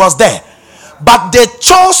good and evil was there, but they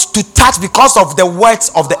chose to touch because of the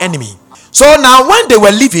words of the enemy. So now when they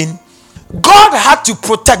were leaving, God had to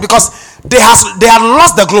protect, because they had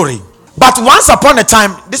lost the glory. But once upon a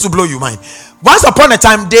time, this will blow your mind, once upon a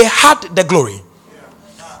time they had the glory.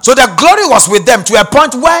 So the glory was with them to a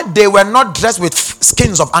point where they were not dressed with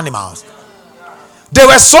skins of animals. They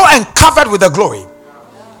were so uncovered with the glory.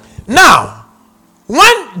 Now,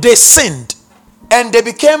 when they sinned and they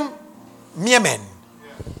became mere men,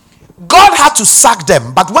 God had to sack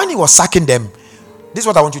them. But when he was sacking them, this is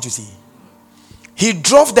what I want you to see. He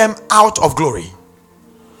drove them out of glory.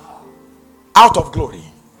 Out of glory.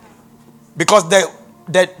 Because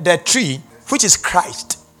the tree, which is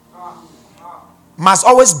Christ, must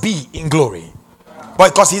always be in glory.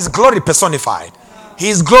 But because his glory personified,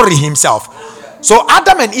 his glory himself. So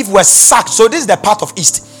Adam and Eve were sacked. So this is the part of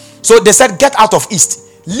east. So they said, get out of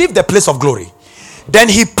east, leave the place of glory. Then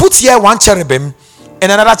he put here one cherubim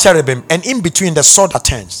and another cherubim, and in between the sword that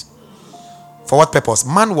turns. For what purpose?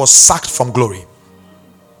 Man was sacked from glory.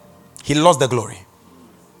 He lost the glory.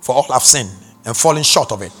 For all have sinned and fallen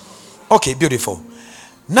short of it. Okay, beautiful.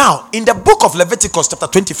 Now, in the book of Leviticus chapter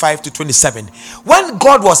 25 to 27, when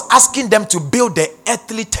God was asking them to build the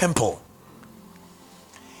earthly temple,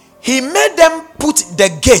 he made them put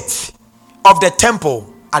the gate of the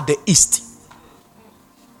temple at the east.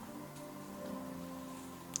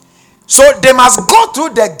 So they must go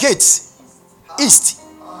through the gates east,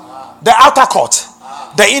 the outer court,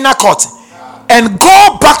 the inner court, and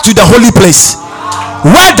go back to the holy place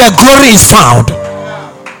where the glory is found.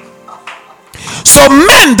 So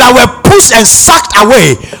men that were pushed and sucked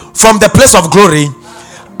away from the place of glory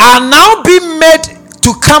are now being made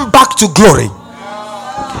to come back to glory,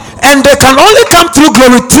 and they can only come through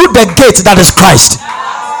glory through the gate that is Christ.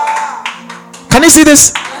 Can you see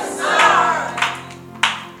this?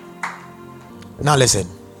 Now listen.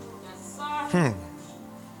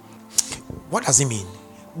 What does it mean?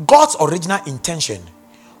 God's original intention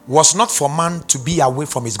was not for man to be away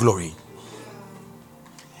from his glory.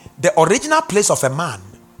 The original place of a man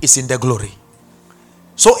is in the glory.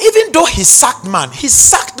 So even though he sacked man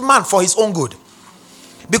for his own good.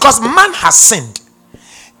 Because man has sinned.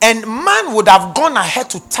 And man would have gone ahead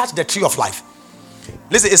to touch the tree of life.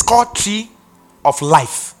 Listen, it's called tree of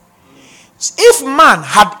life. If man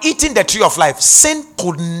had eaten the tree of life, sin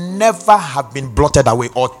could never have been blotted away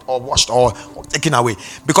or washed or taken away,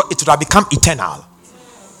 because it would have become eternal.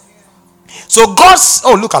 So God's,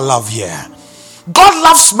 oh, look at love here. God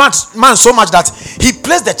loves man so much that he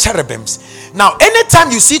placed the cherubims. Now, anytime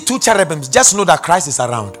you see two cherubims, just know that Christ is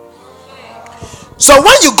around. So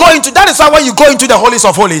when you go into, that is why when you go into the holies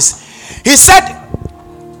of holies, he said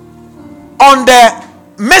on the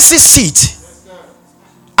mercy seat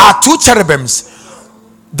are two cherubims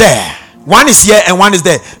there. One is here and one is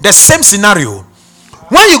there. The same scenario.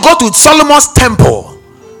 When you go to Solomon's temple,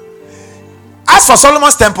 as for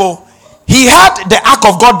Solomon's temple, he had the ark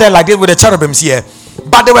of God there like this with the cherubims here.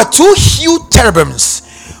 But there were two huge cherubims.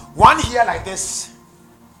 One here like this,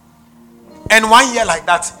 and one here like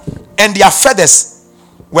that. And their feathers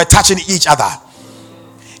were touching each other.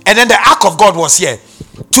 And then the ark of God was here.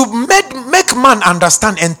 To make man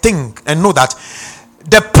understand and think and know that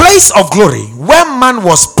the place of glory where man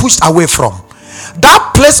was pushed away from,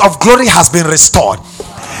 that place of glory has been restored.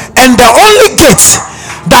 And the only gate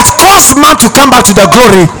that caused man to come back to the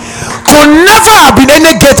glory could never have been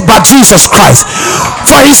any gate but Jesus Christ.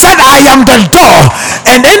 For he said, I am the door,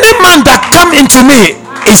 and any man that come into me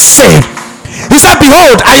is saved. He said,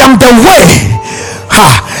 behold, I am the way.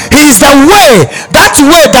 He is the way. That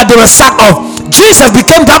way that they were sacked of, Jesus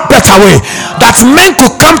became that better way, that men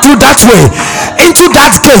could come through that way into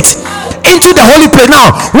that gate, into the holy place.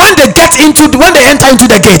 Now when they enter into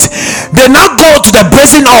the gate, they now go to the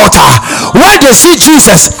brazen altar where they see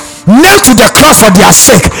Jesus nailed to the cross for their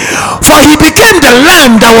sake. For he became the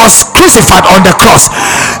lamb that was crucified on the cross.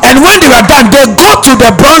 And when they were done, they go to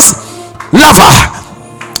the bronze laver.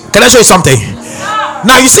 Can I show you something?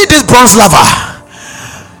 Now you see this bronze laver,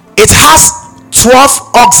 it has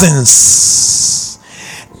 12 oxen,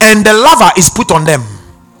 and the laver is put on them,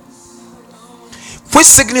 which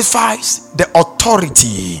signifies the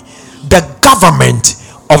authority, the government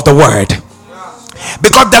of the word.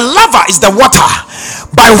 Because the laver is the water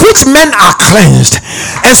by which men are cleansed,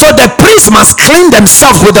 and so the priests must clean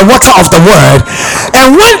themselves with the water of the word.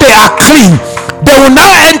 And when they are clean, they will now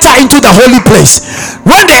enter into the holy place.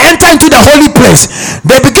 When they enter into the holy place,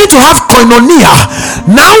 they begin to have koinonia.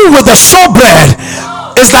 Now with the showbread,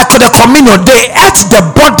 it's like the communion. They ate the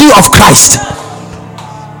body of Christ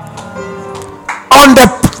on the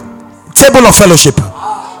table of fellowship.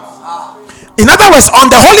 In other words, on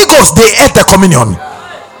the Holy Ghost, they ate the communion.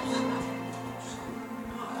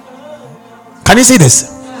 Can you see this?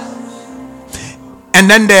 And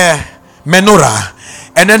then the menorah,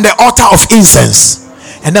 and then the altar of incense.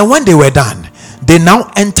 And then when they were done, they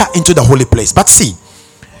now enter into the holy place. But see,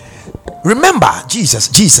 remember, Jesus.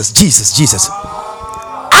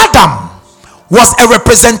 Adam was a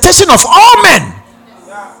representation of all men.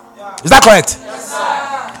 Is that correct? Yes,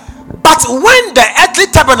 sir. But when the earthly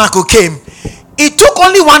tabernacle came, it took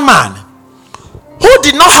only one man who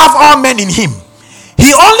did not have all men in him. He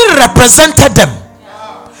only represented them.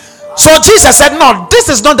 So Jesus said, no, this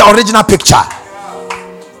is not the original picture.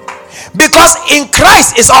 Because in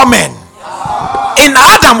Christ is all men. In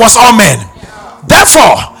Adam was all men.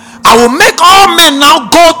 Therefore, I will make all men now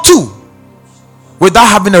go too, without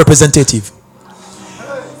having a representative.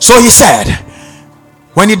 So he said,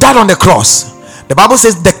 when he died on the cross, the Bible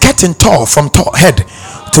says the curtain tore from head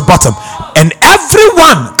to bottom, and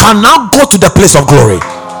everyone can now go to the place of glory.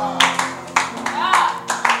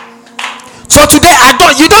 So today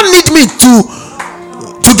you don't need me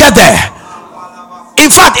to get there.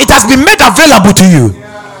 In fact, it has been made available to you.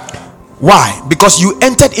 Why? Because you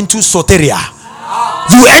entered into soteria.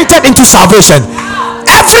 You entered into salvation.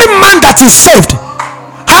 Every man that is saved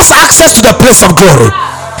has access to the place of glory.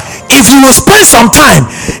 if you will spend some time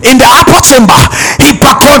in the upper chamber, you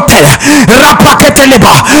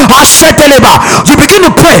begin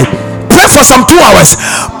to pray for some 2 hours,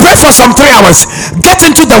 pray for some 3 hours, get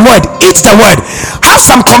into the word, eat the word, have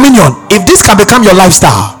some communion. If this can become your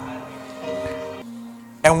lifestyle,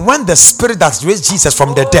 and when the spirit that raised Jesus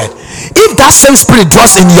from the dead, if that same spirit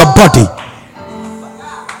dwells in your body,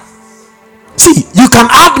 see, you can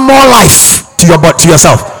add more life to your body, to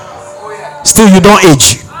yourself, still you don't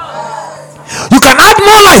age. You can add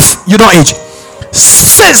more life, you don't age.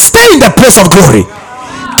 Stay in the place of glory,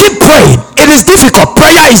 keep praying. It is difficult,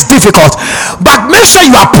 prayer is difficult, but make sure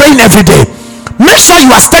you are praying every day. Make sure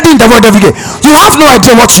you are studying the word every day. You have no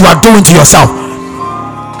idea what you are doing to yourself.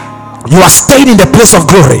 You are staying in the place of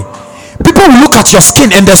glory. People will look at your skin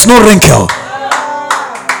and there's no wrinkle.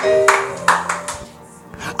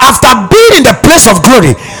 After being in the place of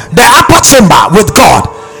glory, the upper chamber with God,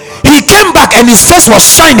 he came back and his face was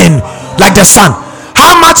shining like the sun.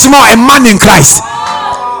 How much more a man in Christ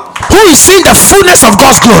who is seeing the fullness of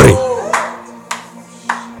God's glory?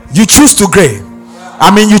 You choose to gray.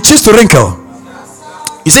 You choose to wrinkle.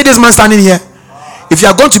 You see this man standing here? If you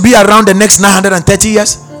are going to be around the next 930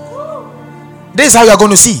 years, this is how you are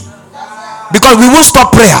going to see. Because we won't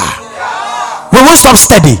stop prayer. We won't stop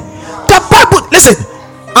study. The Bible, listen,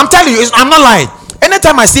 I'm telling you, I'm not lying.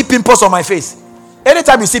 Anytime I see pimples on my face,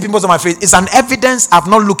 anytime you see pimples on my face, it's an evidence I've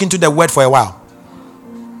not looked into the word for a while.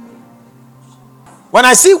 When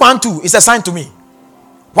I see 1, 2, it's a sign to me.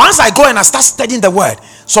 Once I go and I start studying the word,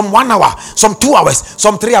 some 1 hour, some 2 hours,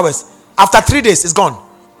 some 3 hours, after 3 days, it's gone.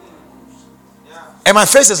 And my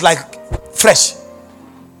face is like fresh.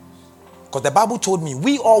 Because the Bible told me,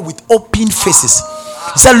 we all with open faces.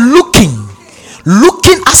 He said, looking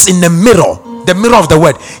us in the mirror of the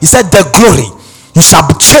word. He said, the glory, you shall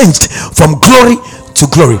be changed from glory to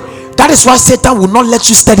glory. That is why Satan will not let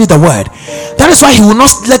you study the word. That is why he will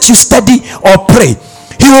not let you study or pray.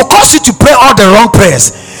 He will cause you to pray all the wrong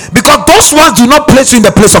prayers, because those ones do not place you in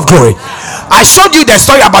the place of glory. I showed you the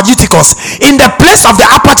story about Eutychus. In the place of the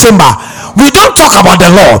upper chamber, we don't talk about the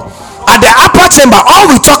law. At the upper chamber, all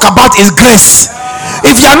we talk about is grace.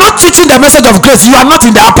 If you are not teaching the message of grace, you are not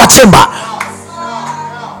in the upper chamber.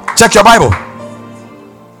 Check your Bible.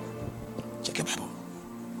 Check your Bible.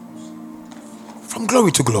 From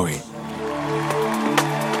glory to glory.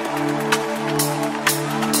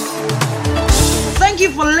 Thank you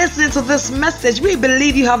for listening to this message. We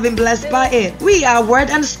believe you have been blessed by it. We are Word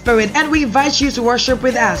and Spirit, and we invite you to worship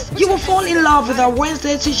with us. You will fall in love with our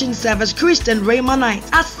Wednesday teaching service, Christian Rhema Night,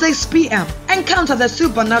 at 6 p.m. Encounter the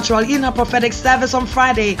supernatural inner prophetic service on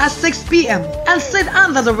Friday at 6 p.m. and sit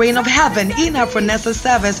under the rain of heaven in our Phronesa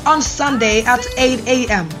service on Sunday at 8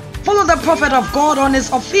 a.m. Follow the Prophet of God on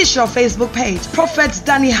his official Facebook page, Prophet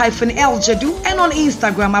Danny-El Jadu, and on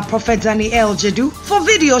Instagram at Prophet Danny El Jadu. For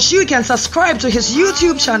videos, you can subscribe to his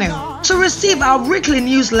YouTube channel. To receive our weekly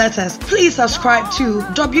newsletters, please subscribe to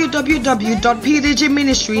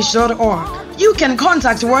www.pdgministries.org. You can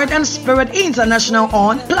contact Word and Spirit International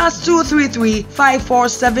on +233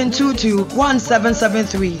 54722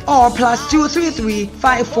 1773 or +233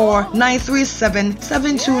 54937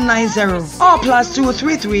 7290 or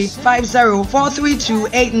 +233 50432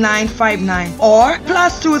 8959 or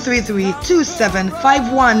 +233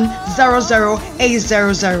 2751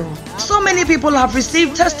 00800. So many people have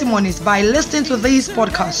received testimonies by listening to these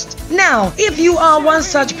podcasts. Now, if you are one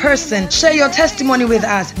such person, share your testimony with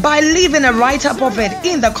us by leaving a write-up of it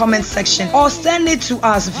in the comment section or send it to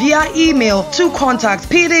us via email to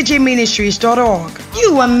contact@pdgministries.org.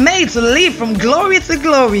 You were made to live from glory to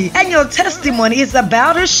glory, and your testimony is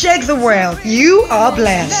about to shake the world. You are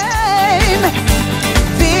blessed.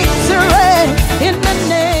 Victory in the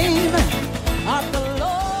name.